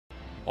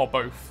Or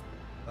both?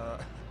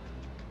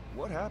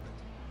 What happened?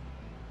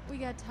 We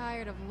got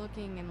tired of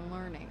looking and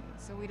learning,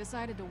 so we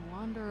decided to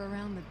wander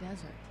around the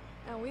desert.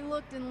 And we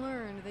looked and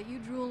learned that you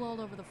drool all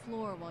over the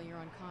floor while you're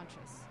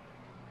unconscious.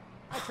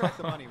 I tracked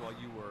the money while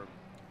you were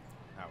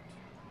out.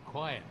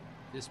 Quiet.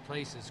 This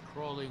place is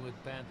crawling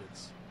with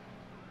bandits.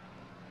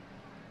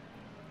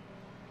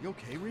 You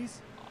okay,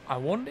 Reese? I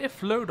wonder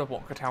if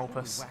Loaderbot could help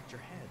Totally us. whacked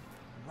your head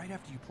right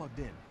after you plugged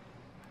in.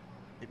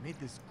 It made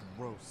this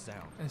gross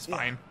sound. It's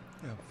fine.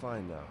 Yeah, I'm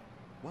fine now.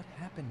 What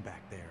happened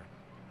back there?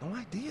 No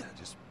idea.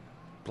 Just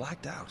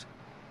blacked out.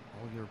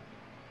 All your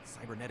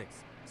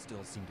cybernetics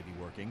still seem to be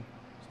working,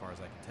 as far as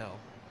I can tell.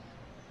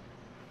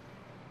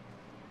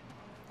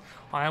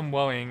 I am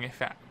worrying if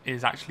that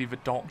is actually the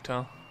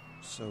doctor.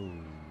 So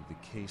the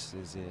case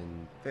is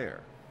in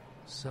there.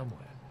 Somewhere.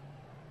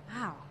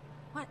 Wow,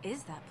 what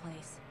is that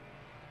place?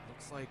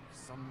 Looks like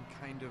some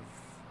kind of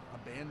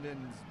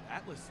abandoned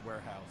Atlas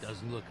warehouse.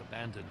 Doesn't look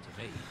abandoned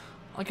to me.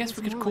 I guess It's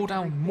we could more call like a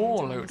down big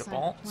more base on the side of the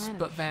Loaderbots, planet,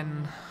 but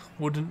then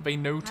wouldn't they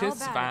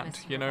notice about it,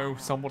 that, Mr. you know, Roboto?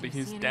 somebody Do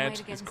you who's see any way dead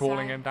to get is calling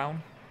inside? him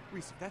down?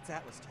 Reese, if that's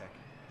Atlas tech,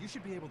 you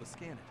should be able to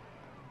scan it.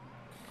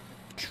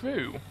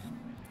 True.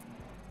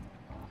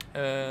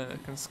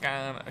 Can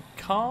scan a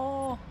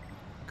car.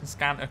 Can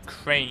scan a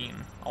crane.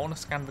 I want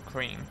to scan the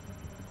crane.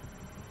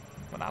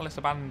 When Alice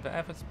abandoned the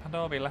efforts of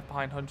Pandora, they left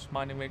behind hundreds of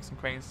mining rigs and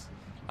cranes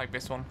like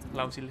this one.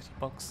 Lousy little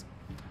bugs.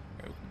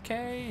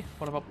 Okay.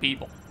 What about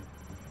people?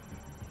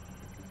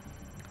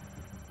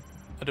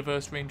 A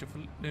diverse range of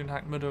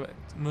lunatic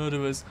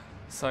murderers,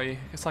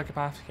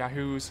 psychopaths,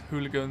 yahoos,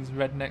 hooligans,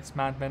 rednecks,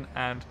 madmen,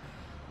 and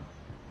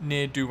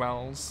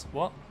ne'er-do-wells.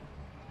 What?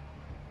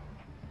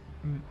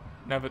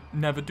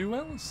 Never do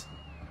wells?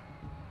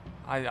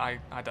 I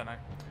don't know.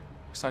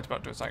 Excited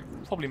about doing like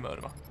probably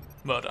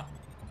murder.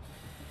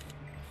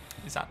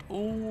 Is that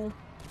all?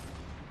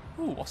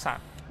 Ooh, what's that?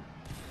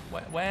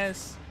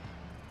 Where's?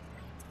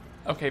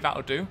 Okay,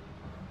 that'll do.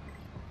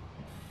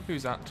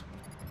 Who's that?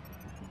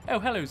 Oh,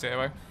 hello,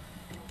 Zero.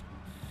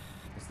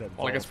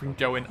 Well, I guess we can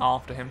go in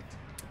after him.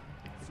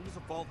 As soon as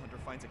a vault hunter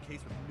finds a case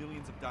with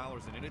millions of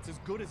dollars in it, it's as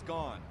good as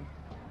gone.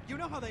 You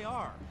know how they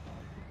are.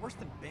 Worse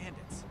than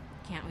bandits.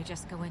 Can't we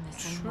just go in the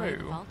same way the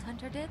True. Vault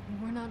Hunter did?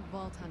 We're not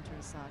vault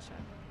hunters, Sasha.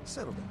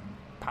 Settle down.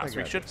 Perhaps I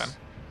we got should this. then.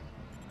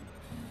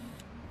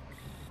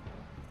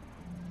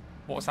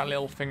 What's that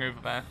little thing over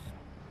there?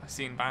 I've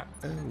seen that.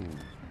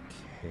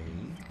 Okay.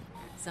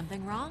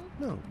 Something wrong?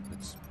 No,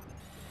 it's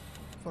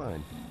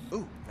fine.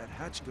 Ooh, that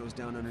hatch goes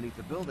down underneath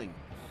the building,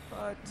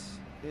 but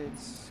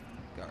it's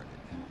guarded.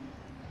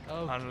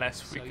 Okay,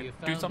 Unless we so can you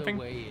do found something. a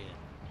way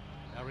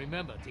in. Now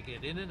remember to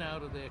get in and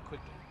out of there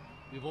quickly.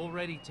 We've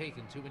already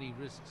taken too many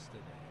risks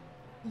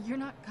today. You're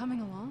not coming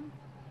along?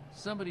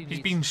 Somebody He's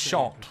needs been to stay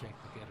shot. and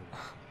protect the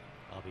getaway.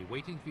 I'll be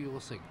waiting for your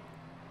signal.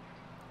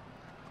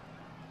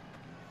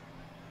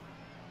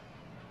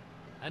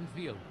 And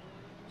Fiona,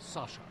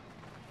 Sasha,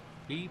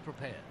 be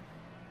prepared.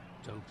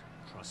 Don't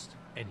trust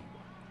anyone.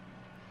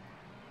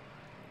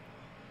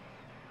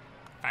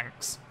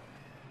 Thanks.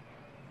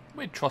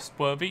 We're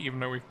trustworthy, even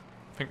though we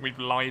think we've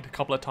lied a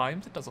couple of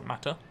times. It doesn't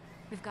matter.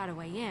 We've got a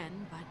way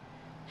in, but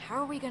how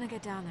are we gonna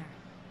get down there?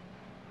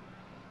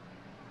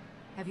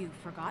 Have you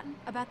forgotten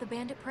about the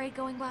bandit parade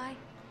going by?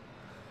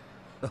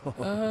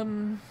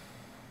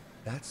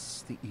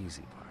 That's the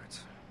easy part.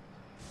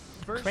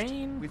 First,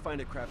 Crane. we find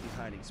a crafty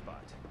hiding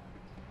spot.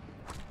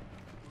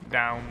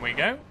 Down we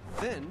go.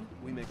 Then,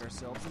 we make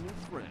ourselves a new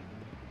friend.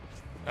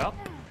 Up.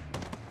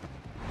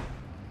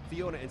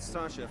 Fiona and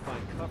Sasha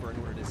find cover in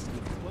order to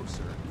sneak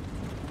closer.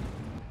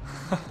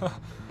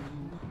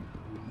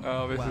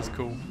 Oh, this while is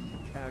cool.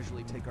 we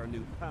casually take our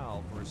new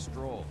pal for a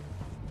stroll.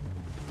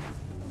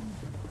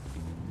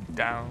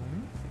 Down.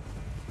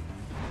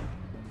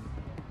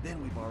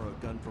 Then we borrow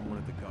a gun from one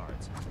of the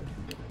guards,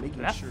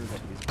 making Left. sure that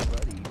his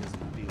buddy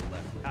doesn't feel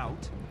left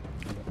out.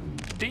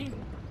 D.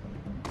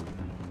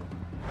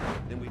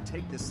 Then we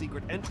take the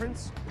secret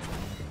entrance,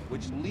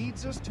 which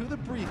leads us to the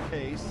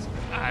briefcase.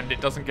 And it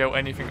doesn't go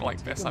anything like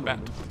Take this, a I bet.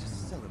 moment to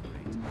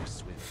celebrate our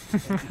swift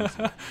and easy.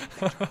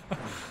 Good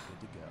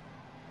to go.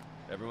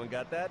 Everyone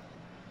got that?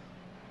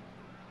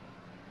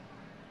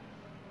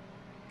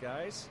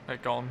 Guys? They're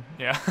gone.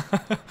 Yeah.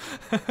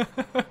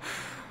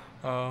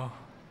 Oh.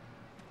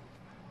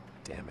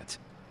 Damn it.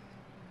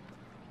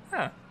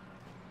 Huh.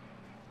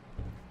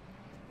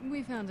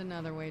 We found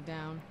another way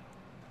down.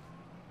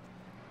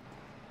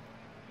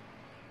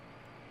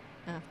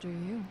 After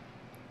you.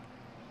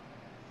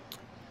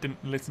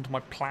 Didn't listen to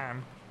my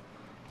plan.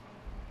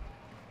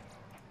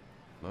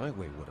 My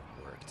way would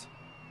have worked.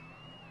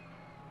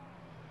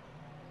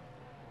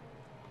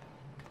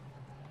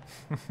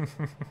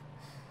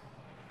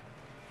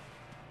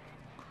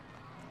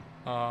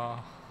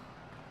 Are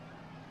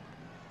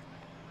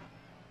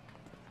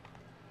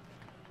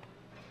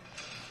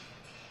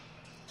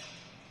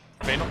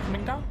they not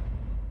coming down?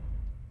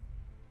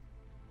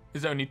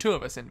 Is there only two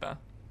of us in there?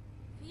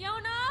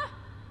 Fiona!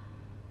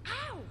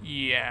 Ow!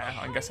 Yeah,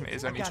 I'm guessing it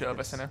is only I got two of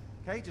us this. in here.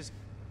 Okay, just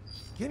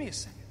give me a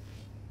second.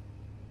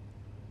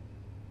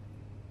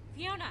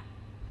 Fiona!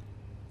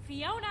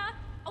 Fiona,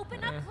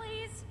 open up,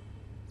 please.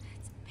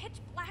 It's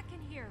pitch black in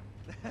here.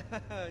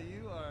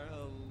 You are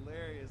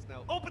hilarious.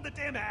 Now Open the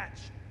damn hatch!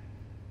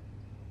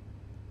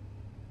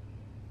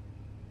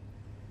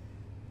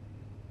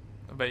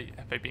 Have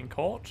they been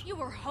caught? You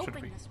were Should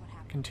hoping we this would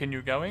happen.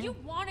 continue going? You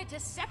wanted to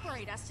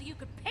separate us so you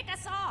could pick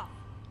us off.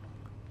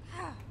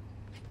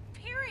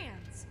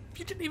 Hyperions.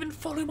 You didn't even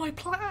follow my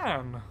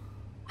plan.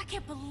 I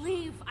can't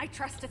believe I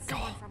trusted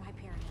someone from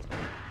Hyperion.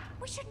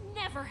 We should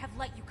never have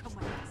let you come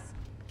with us.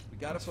 we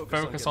gotta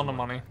Focus on the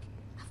money.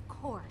 Of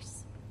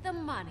course. The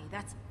money,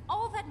 that's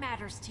all that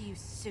matters to you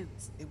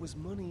suits. It was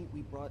money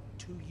we brought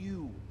to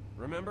you.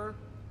 Remember?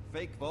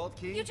 Fake vault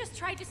key? You just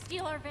tried to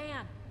steal our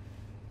van.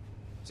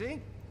 See?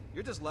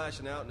 You're just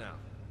lashing out now.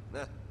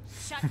 Nah.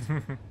 Shut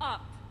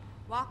up.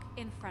 Walk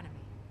in front of me.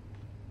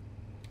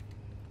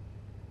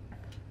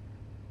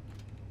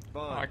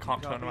 Vaughn, I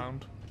can't turn copy?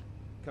 around.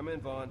 Come in,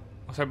 Vaughn.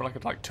 I was hoping I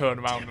could like turn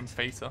around and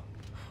face her.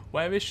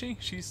 Where is she?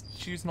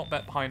 She's not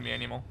there behind me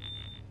anymore.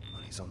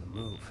 Money's on the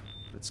move,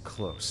 but it's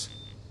close.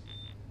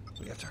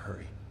 We have to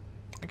hurry.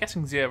 I'm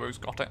guessing Zero's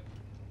got it.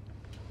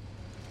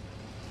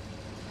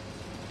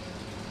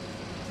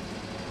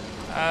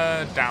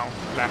 Down,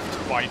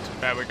 left, right.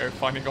 There we go.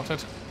 Finally got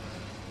it.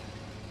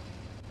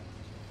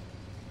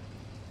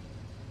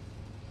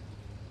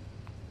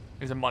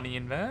 Is there money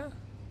in there?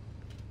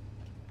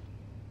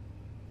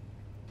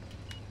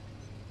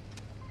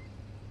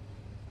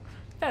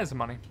 There's the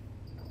money.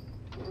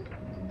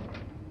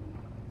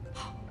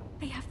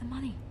 They have the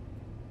money.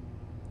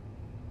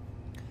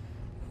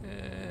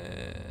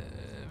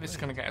 This is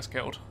gonna get us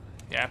killed.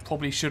 Yeah,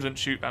 probably shouldn't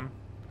shoot them.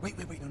 Wait,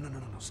 no,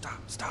 stop.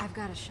 I've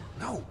got a shot.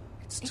 No,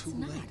 it's too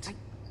not. late.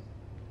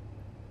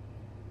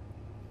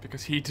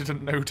 Because he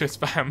didn't notice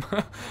them.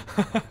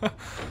 Crap.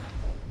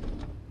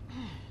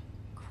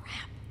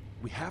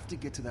 We have to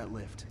get to that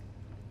lift.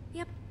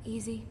 Yep,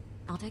 easy.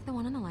 I'll take the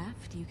one on the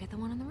left, you get the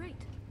one on the right.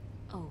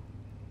 Oh,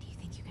 do you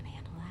think you can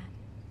handle that?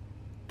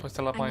 Do I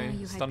still have I know my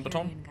you stun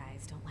baton? Hyperion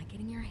guys don't like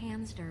getting your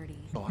hands dirty.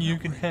 Oh, I'm You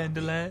not can worried about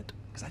handle me, it.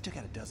 Because I took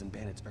out a dozen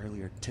bandits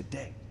earlier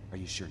today. Are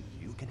you sure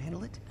you can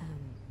handle it?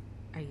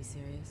 Are you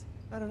serious?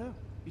 I don't know.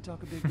 You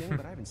talk a big game,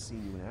 but I haven't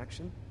seen you in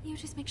action. You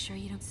just make sure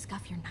you don't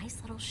scuff your nice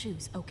little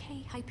shoes,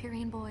 okay,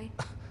 Hyperion boy?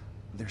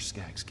 They're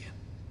skag skin.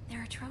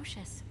 They're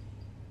atrocious.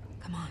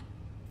 Come on.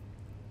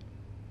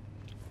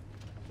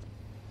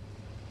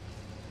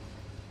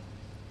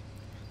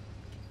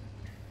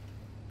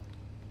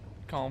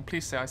 Come on,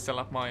 please say I still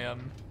have my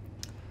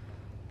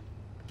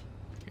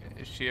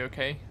Is she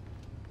okay?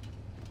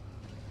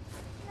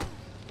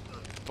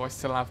 Do I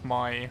still have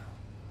my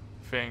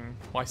thing,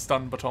 my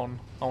stun baton?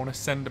 I want to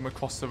send him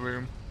across the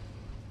room.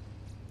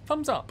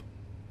 Thumbs up.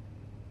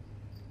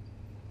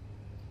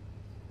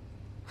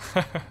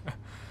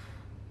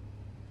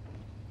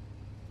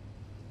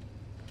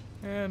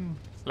 And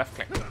left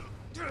click.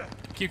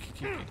 Q.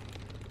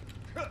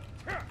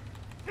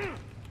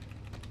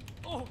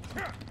 Oh,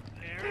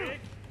 Eric?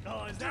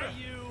 Oh, is that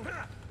you?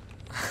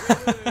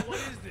 Wait, what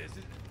is this?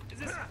 Is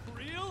this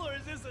real or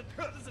is this a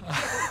joke? This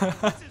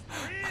is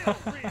real.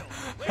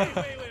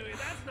 Wait,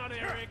 that's not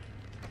Eric.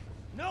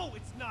 No,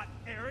 it's not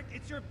Eric.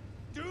 It's your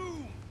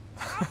doom.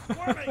 Stop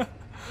squirming.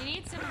 You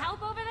need some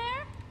help over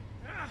there?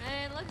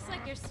 It looks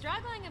like you're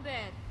struggling a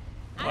bit.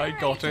 I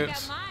got it.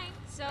 Got mine,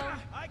 so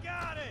I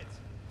got it.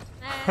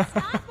 that's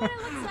not what it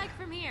looks like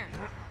from here.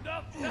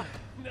 No,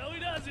 he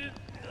doesn't.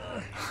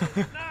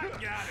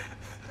 Not got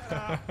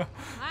it.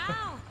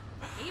 Wow,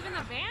 even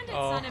the bandit's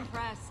Oh.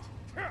 unimpressed.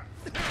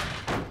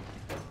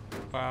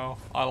 Wow,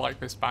 I like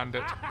this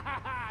bandit. No,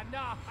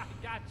 I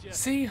gotcha.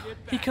 See, Get he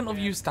back couldn't have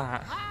there. used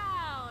that.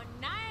 Wow,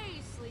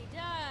 nicely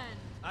done.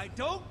 I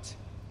don't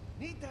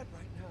need that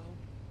right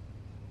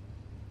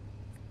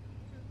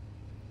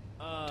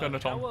now. Turn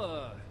it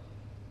on.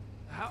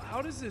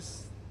 How does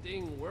this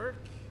thing work?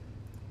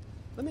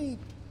 Let me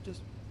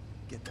just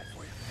get that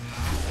for you.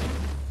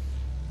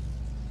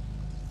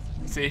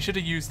 See, he should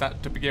have used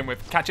that to begin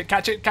with. Catch it.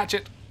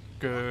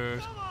 Good.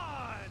 Come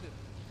on!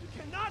 You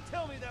cannot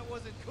tell me that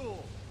wasn't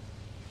cool.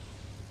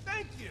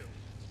 Thank you.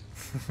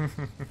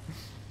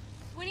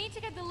 We need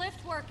to get the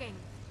lift working.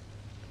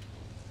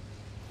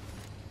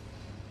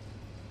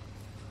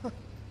 This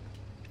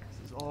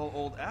is all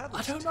old I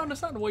Atlas. don't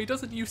understand why he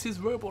doesn't use his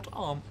robot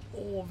arm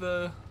or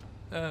the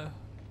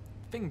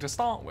thing to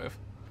start with.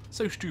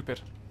 So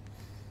stupid.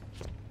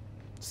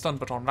 Stun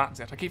baton, that's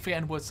it. I keep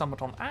forgetting the word stun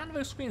baton, and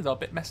those screens are a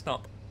bit messed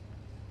up.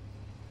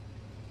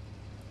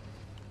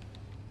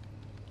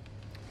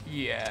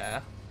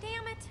 Yeah,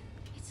 Damn it,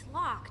 it's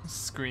locked.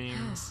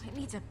 screens. It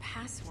needs a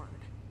password.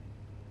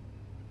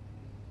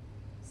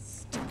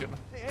 Good.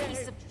 Hey,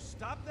 Piece of- would you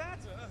stop that?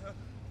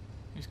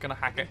 He's gonna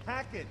hack it.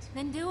 Hack it.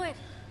 Then do it.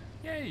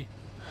 Yay!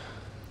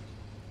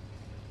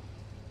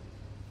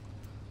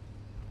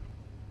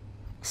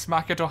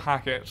 Smack it or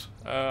hack it?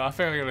 I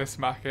think I'm gonna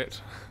smack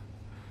it.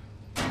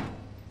 Hey,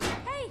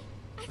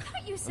 I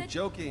thought you I'm said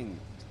joking.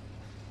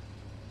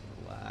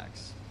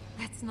 Relax.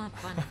 that's not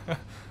funny.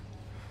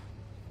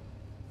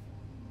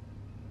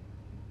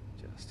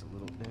 Just a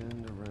little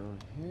bend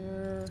around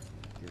here.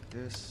 Get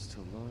this to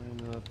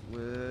line up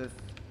with...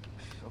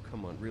 Oh,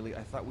 come on, really?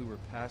 I thought we were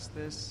past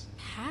this?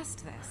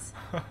 Past this?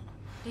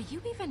 Do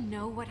you even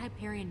know what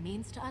Hyperion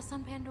means to us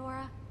on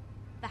Pandora?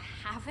 The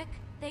havoc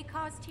they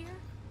caused here?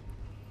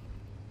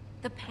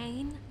 The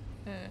pain?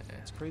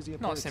 It's crazy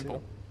up Not there, simple.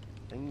 too.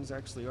 Things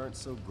actually aren't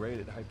so great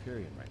at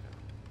Hyperion right now.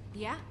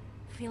 Yeah?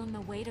 Feeling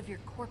the weight of your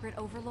corporate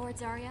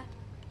overlords, Arya?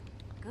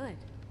 Good.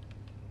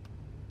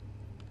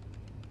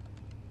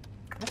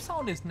 What's that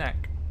on his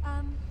neck?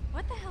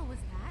 What the hell was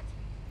that?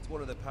 It's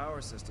one of the power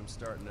systems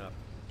starting up.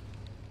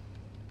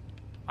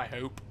 I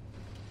hope.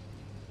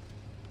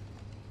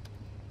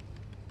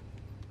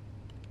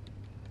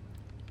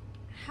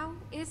 How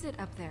is it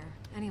up there,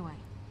 anyway?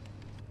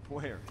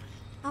 Where?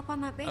 Up on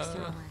that base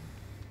you're on.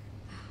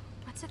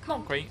 What's it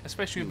called? Not great,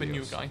 especially with the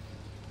new Helios. guy.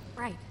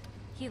 Right,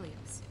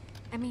 Helios.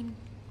 I mean,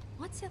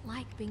 what's it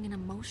like being an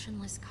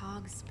emotionless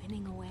cog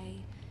spinning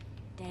away,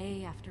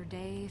 day after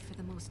day, for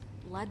the most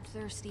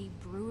bloodthirsty,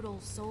 brutal,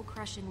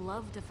 soul-crushing,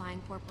 love-defying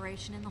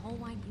corporation in the whole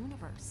wide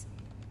universe?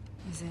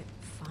 Is it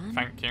fun?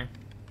 Thank you.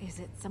 Is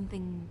it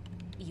something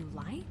you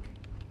like?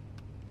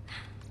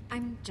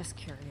 I'm just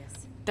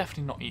curious.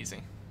 Definitely not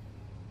easy.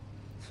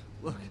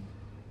 Look,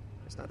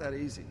 it's not that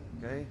easy,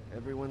 okay?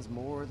 Everyone's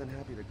more than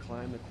happy to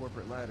climb the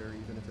corporate ladder,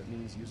 even if it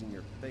means using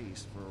your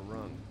face for a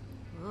rung.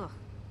 Ugh,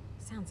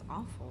 sounds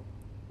awful.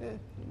 It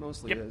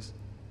mostly Yep. is.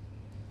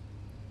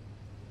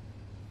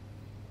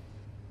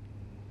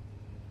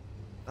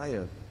 I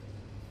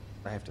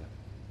have to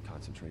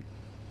concentrate.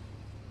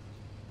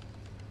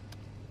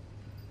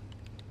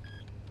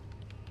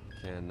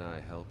 Can I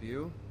help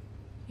you?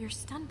 Your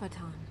stun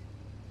baton.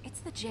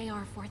 It's the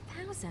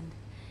JR-4000.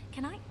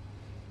 Can I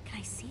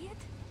see it?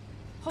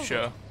 Hold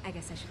Sure. it, I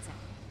guess I should say.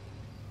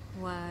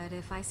 What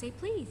if I say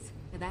please?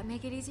 Would that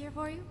make it easier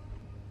for you?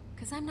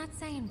 Because I'm not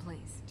saying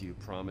please. Do you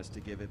promise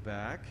to give it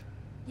back?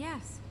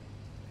 Yes.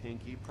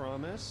 Pinky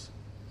promise?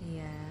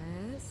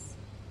 Yes.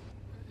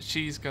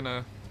 She's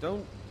gonna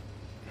Don't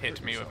hit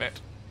hurt me with yourself.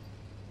 it.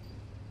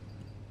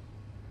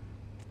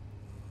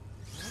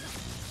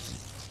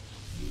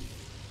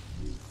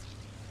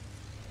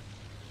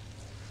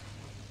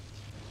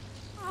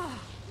 Oh,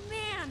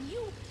 man,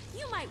 you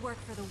might work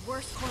for the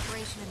worst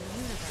corporation in the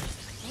universe.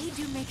 They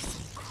do make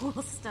some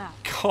cool stuff.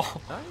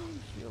 God. I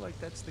feel like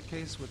that's the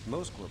case with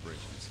most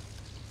corporations.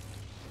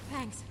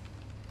 Thanks.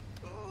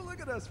 Oh,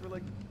 look at us. We're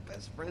like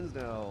best friends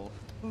now.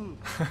 Ooh.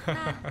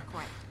 Not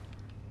quite.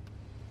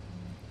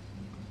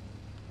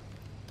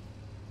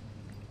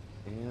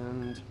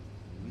 And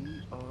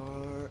we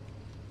are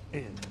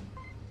in.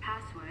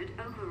 Password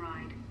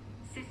override.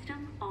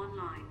 System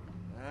online.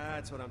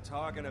 That's what I'm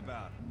talking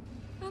about.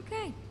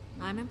 Okay,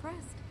 I'm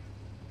impressed.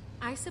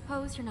 I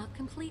suppose you're not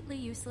completely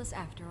useless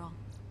after all.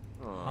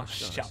 Oh,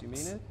 shucks. shucks. You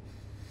mean it?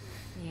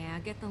 Yeah,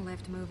 get the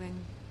lift moving.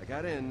 I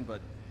got in,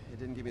 but it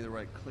didn't give me the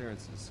right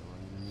clearances, so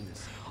I'm gonna need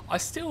a... I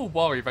still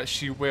worry that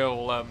she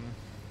will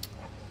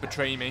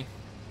betray me.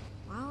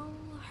 Well,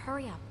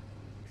 hurry up.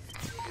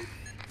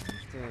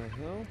 What the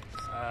hell?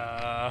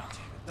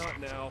 Not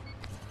now.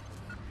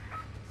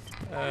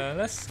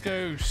 Let's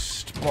go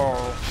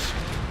Spore.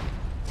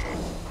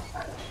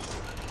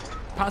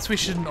 Perhaps we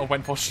shouldn't have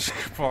went for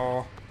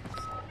Spore.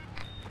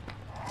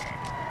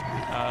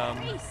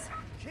 Reese!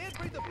 Can't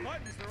read the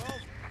buttons, they're all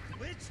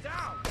glitched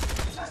out.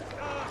 Just, I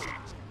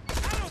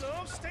don't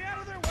know, stay out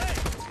of their way.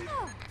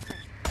 Oh,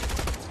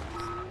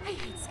 I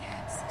hate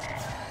scabs.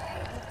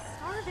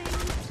 Starving.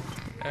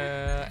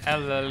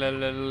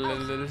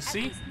 See?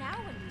 At least now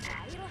when you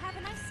die, it'll have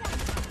a nice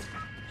sound.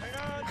 Hang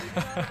on,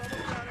 almost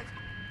got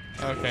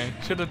it. Okay,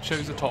 should have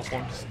chose the top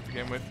one to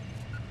begin with.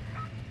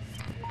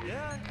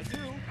 Yeah, I do.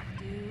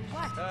 Do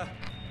what?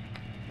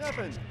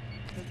 Nothing.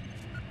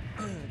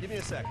 Give me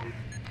a sec.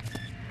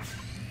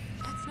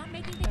 That's not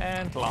making things...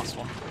 And the last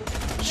one.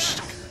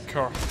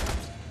 Cool.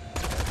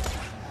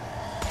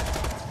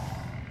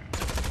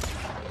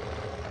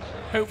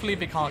 Hopefully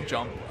they can't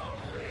jump.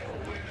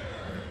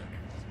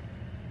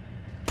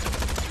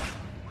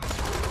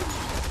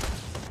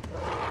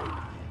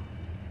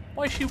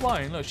 Why is she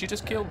whining? Look, she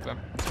just killed them.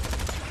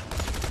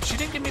 She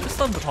didn't give me the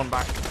stun baton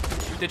back,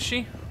 did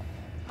she?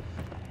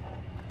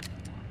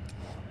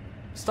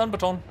 Stun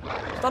baton.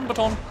 Stun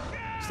baton.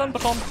 Stun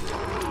baton.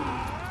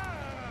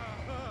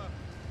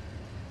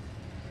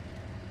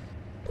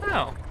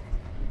 Ow.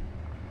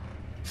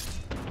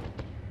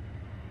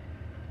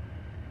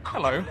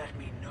 Hello. Let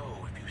me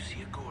know if you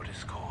see a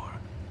Gortys core.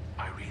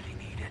 I really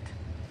need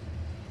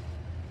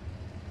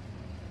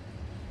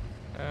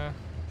it.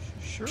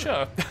 Sure.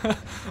 Sure.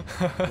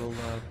 We'll,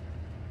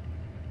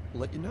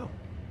 let you know.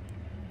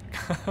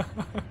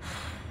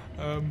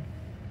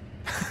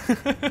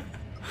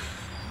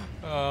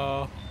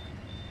 I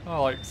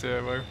like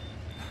Zero.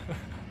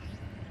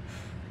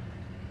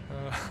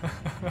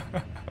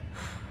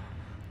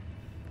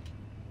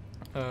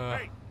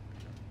 Hey,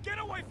 get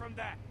away from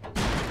that!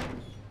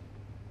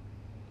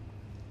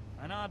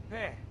 An odd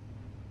pair.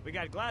 We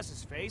got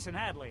Glass's face and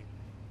Hadley.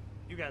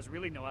 You guys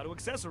really know how to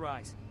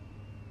accessorize.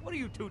 What are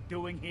you two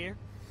doing here?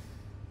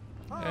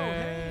 Oh,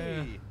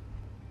 hey.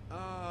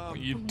 What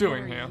are you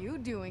doing here? What are you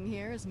doing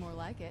here is more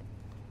like it.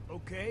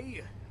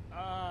 Okay.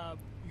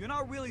 You're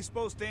not really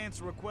supposed to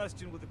answer a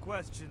question with a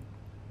question.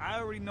 I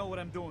already know what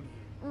I'm doing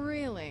here.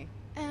 Really?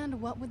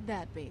 And what would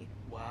that be?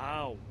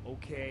 Wow.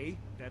 Okay.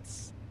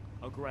 That's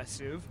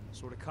aggressive.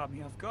 Sort of caught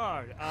me off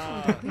guard.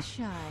 Don't be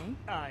shy.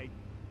 I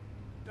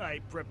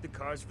prepped the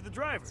cars for the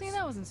drivers. See,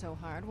 that wasn't so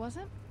hard, was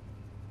it?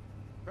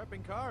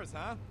 Prepping cars,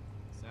 huh?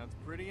 Sounds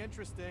pretty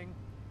interesting.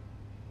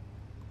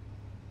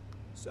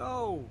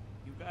 So,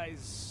 you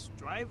guys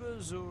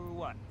drivers or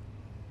what?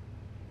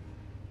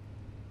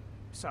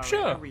 Sorry,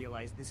 Sure. I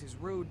realize this is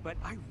rude, but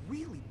I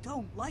really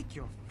don't like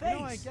your face. You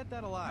know, I get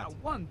that a lot. Not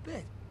one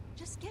bit.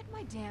 Just get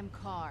my damn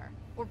car.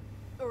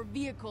 Or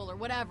vehicle or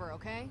whatever,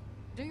 okay?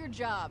 Do your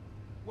job.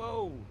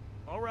 Whoa.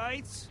 All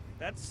right.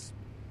 That's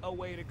a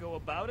way to go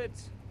about it.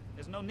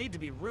 There's no need to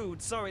be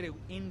rude. Sorry to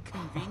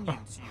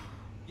inconvenience you.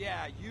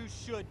 Yeah, you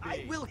should be.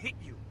 I will hit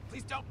you.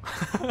 Please don't.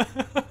 Oh.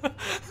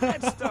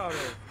 Let's start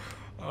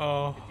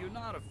over. If you're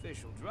not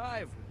official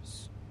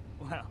drivers,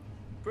 well,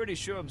 pretty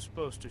sure I'm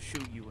supposed to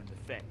shoot you in the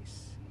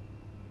face.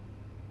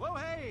 Whoa,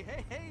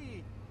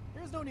 hey.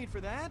 There's no need for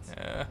that.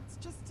 Yeah. It's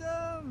just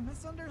a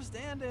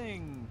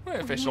misunderstanding. We're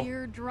official.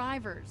 We're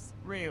drivers.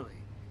 Really?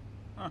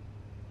 Huh.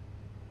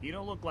 You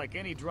don't look like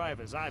any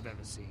drivers I've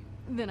ever seen.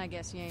 Then I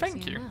guess you ain't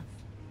Thank seen you. enough.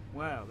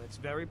 Wow, that's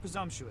very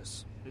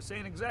presumptuous. This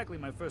ain't exactly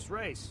my first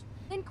race.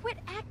 Then quit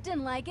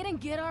acting like it and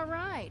get our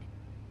ride.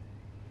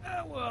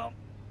 Well,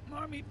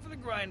 more meat for the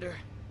grinder.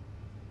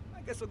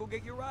 I guess I'll go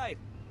get your ride.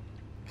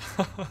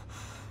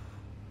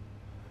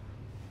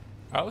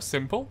 That was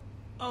simple.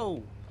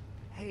 Oh,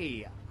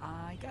 hey,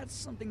 I got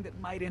something that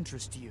might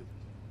interest you.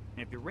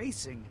 And if you're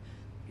racing,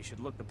 you should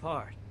look the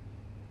part.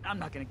 I'm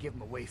not gonna give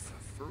them away for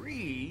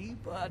free,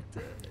 but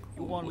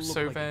you want to look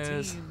so like a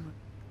there's, team.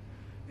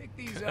 Pick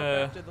these up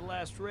after the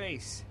last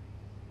race.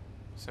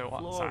 So The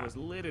what's floor that? was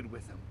littered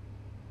with them.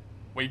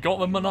 We got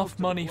them Most enough of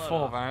the money blood for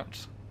off.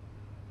 that.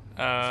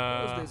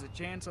 I suppose there's a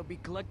chance I'll be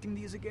collecting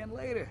these again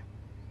later.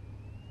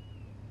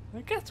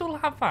 I guess we'll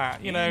have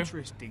that, you know.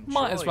 Interesting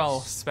Might as well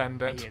choice.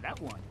 spend it. Yeah, that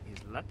one is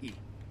lucky.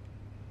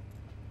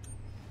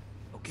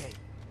 Okay.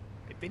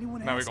 If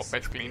anyone Now we asks, got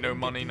basically get no them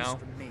money these now.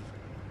 from me.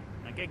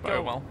 Now get But oh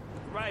going. well.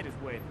 The ride is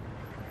waiting.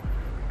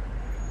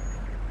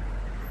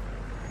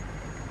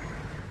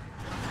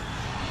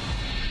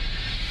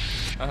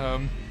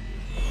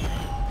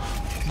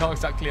 Not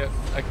exactly a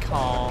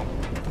car.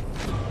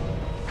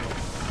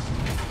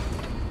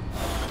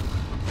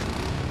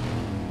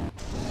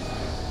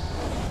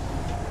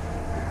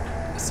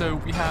 So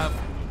we have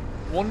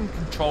one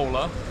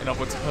controller, in other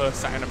words her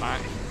sat in the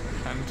back,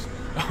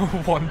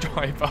 and one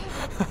driver.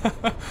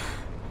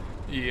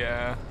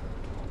 Yeah.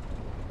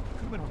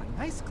 Could have been on a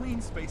nice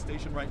clean space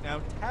station right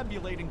now,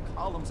 tabulating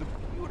columns of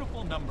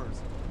beautiful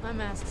numbers. My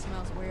mask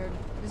smells weird.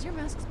 Does your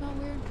mask smell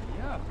weird?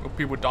 Yeah. Well,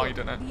 people died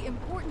in it. The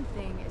important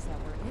thing is that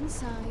we're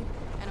inside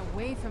and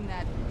away from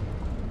that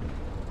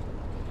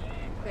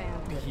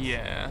bandit.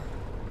 Yeah.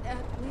 At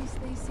least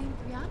they seem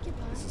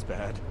preoccupied. This is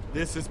bad.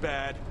 This is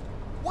bad.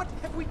 What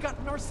have we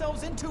gotten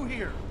ourselves into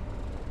here?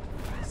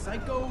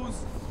 Psychos,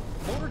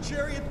 motor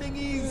chariot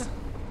thingies,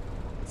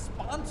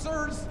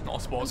 sponsors. Not a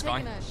sports I'm guy.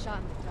 taking a shot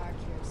in the dark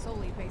here,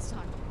 solely based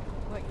on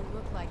what you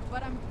look like,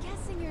 but I'm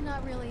guessing you're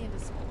not really into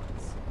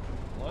sports.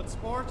 Blood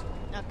sport?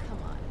 Now, come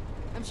on.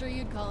 I'm sure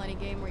you'd call any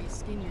game where you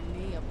skin your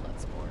knee a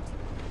blood sport.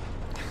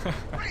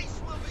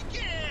 Race will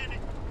begin!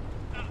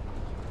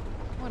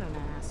 What an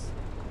ass.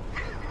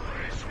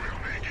 Race will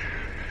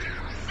begin in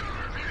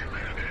 30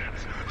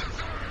 minutes.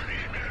 30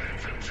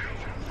 minutes until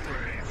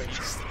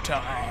Race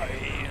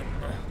time.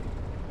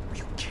 Are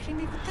you kidding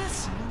me with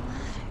this?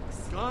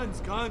 Relax.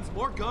 Guns,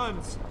 more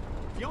guns.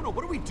 Fiona,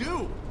 what do we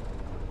do?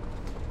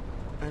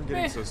 I'm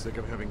getting so sick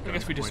of having I guns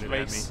guess we just pointed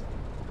at race. me.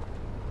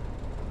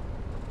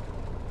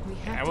 We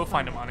have Yeah, to we'll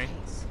find the that money.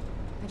 case.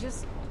 I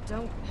just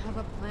don't have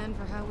a plan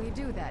for how we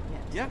do that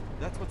yet. Yeah,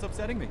 that's what's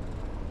upsetting me.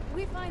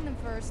 We find them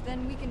first,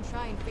 then we can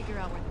try and figure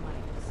out where the money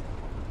is.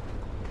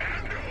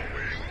 And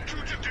owing to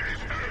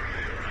today's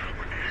earlier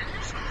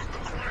happenings, the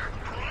grand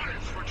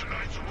prize for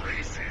tonight's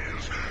race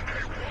is a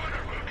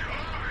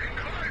one-of-a-kind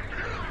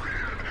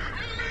Hyperion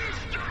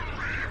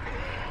mystery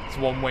ball. There's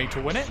one way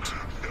to win it.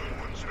 No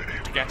one's been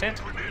able To get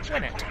it,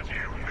 win it. but you know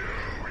you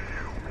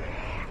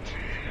want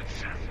it.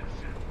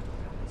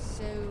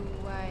 So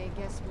I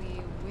guess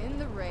we win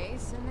the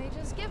race and they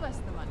just give us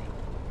the money.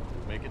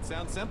 Make it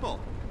sound simple.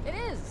 It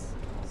is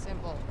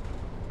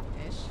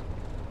simple-ish.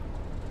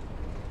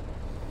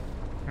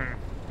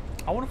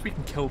 I wonder if we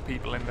can kill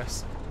people in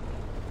this.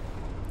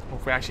 Or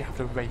if we actually have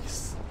to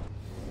race.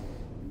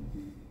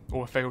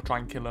 Or if they will try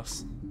and kill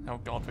us. Oh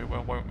god, we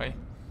will, won't we?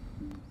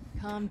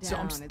 Calm down. So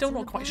I'm it's still in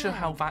not the quite sure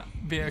how bag. that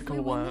If vehicle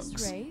we win works.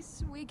 this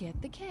race, we get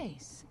the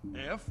case.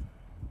 If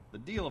the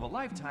deal of a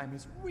lifetime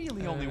is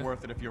really only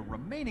worth it if your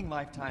remaining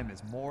lifetime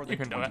is more You than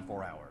can do it.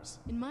 24 hours.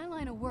 In my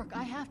line of work,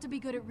 I have to be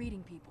good at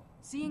reading people,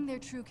 seeing their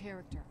true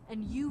character.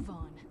 And you,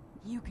 Vaughn,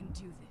 you can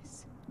do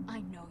this. I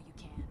know you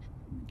can.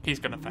 He's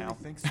gonna You really fail.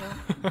 think so?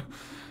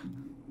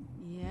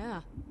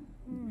 Yeah.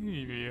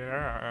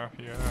 Yeah,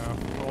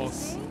 of course.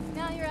 See?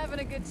 Now you're having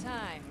a good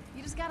time.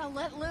 You just gotta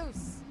let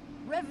loose.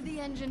 Rev the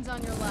engines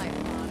on your life,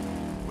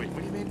 Ron. Wait, what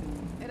do you mean?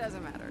 It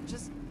doesn't matter.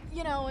 Just,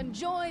 you know,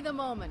 enjoy the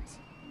moment.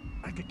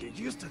 I could get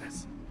used to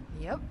this.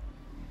 Yep.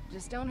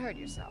 Just don't hurt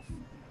yourself.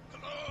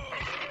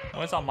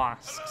 Where's our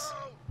masks?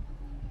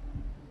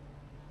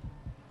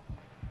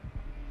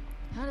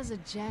 How does a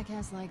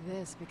jackass like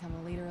this become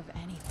a leader of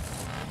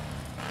anything?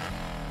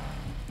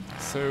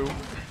 So,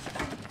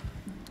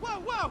 Whoa,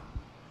 whoa!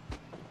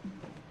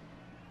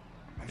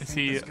 is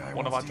he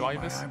one of our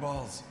drivers?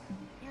 Eyeballs.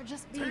 You're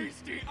just being...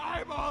 Tasty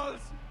eyeballs!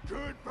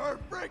 Good for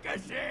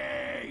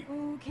fricassee!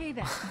 Okay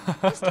then.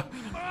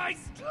 My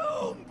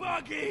gloom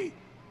buggy!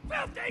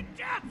 Filthy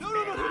death!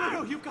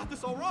 No, you've got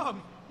this all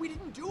wrong! We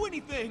didn't do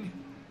anything!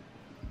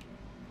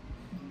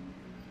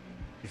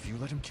 If you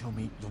let him kill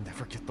me, you'll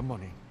never get the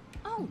money.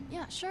 Oh,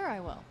 yeah, sure I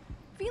will.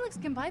 Felix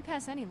can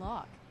bypass any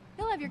lock.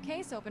 He'll have your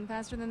case open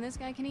faster than this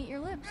guy can eat your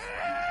lips.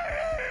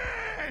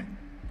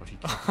 But he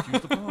can't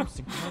use the bomb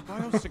synced to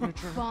my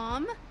biosignature.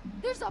 Bomb?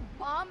 There's a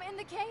bomb in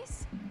the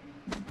case?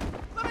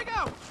 Let me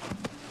go!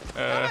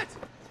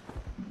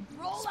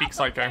 Roll Speak out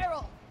psycho. the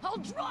barrel. I'll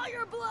draw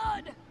your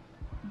blood!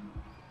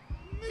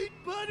 Meat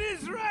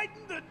buddy's right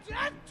in the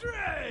death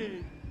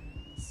tray!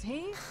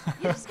 See?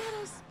 You just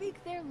gotta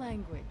speak their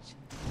language.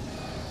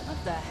 What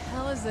the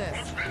hell is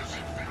this?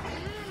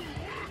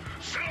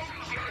 Sounds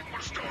like we're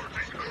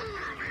starting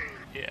early.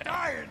 Yeah.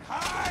 Dying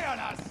high on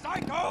a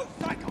psycho!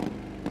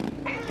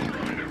 Alright,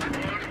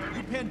 everyone.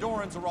 You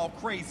Pandorans are all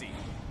crazy.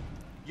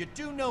 You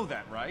do know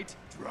that, right?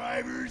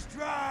 Drivers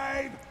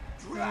drive!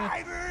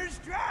 Drivers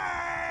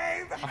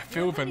drive! I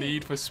feel the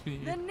need for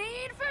speed. The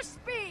need for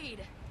speed!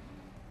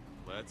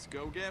 Let's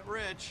go get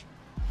rich.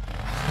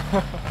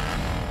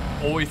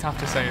 Always have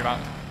to say that.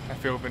 I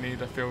feel the need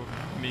for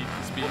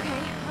speed.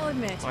 Okay, I'll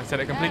admit. Well, I said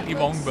it that completely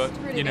wrong, looks but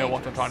pretty you know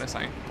what I'm dangerous.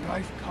 trying to say.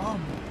 Life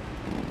come.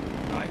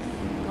 Life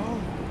go.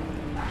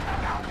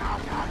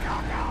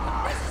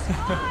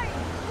 Fine!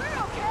 We're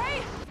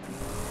okay!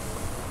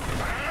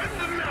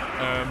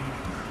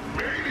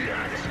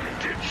 Maniacs,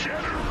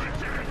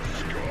 degenerates, and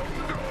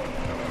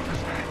scumdogs.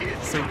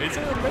 It's So is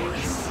it a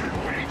race?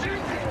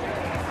 waiting for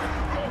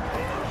the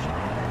first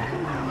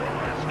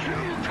motorized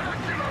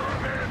kill-tacular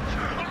event.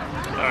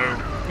 Oh.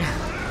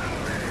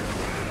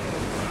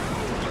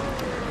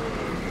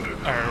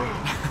 Oh.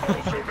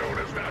 Also known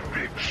as that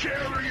big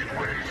chariot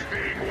race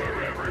thing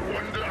where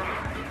everyone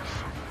dies.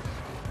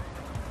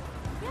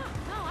 Yeah,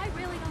 no, I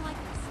really don't like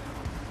this.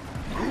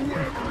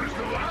 Whoever is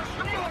the last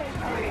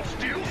mongrel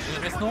steals Is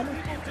this normal?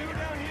 People do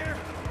down here?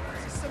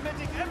 This is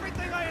cementing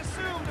everything I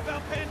assumed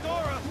about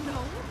Pandora.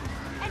 No.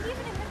 And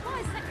even if it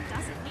was, that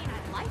doesn't mean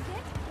I like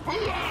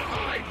it.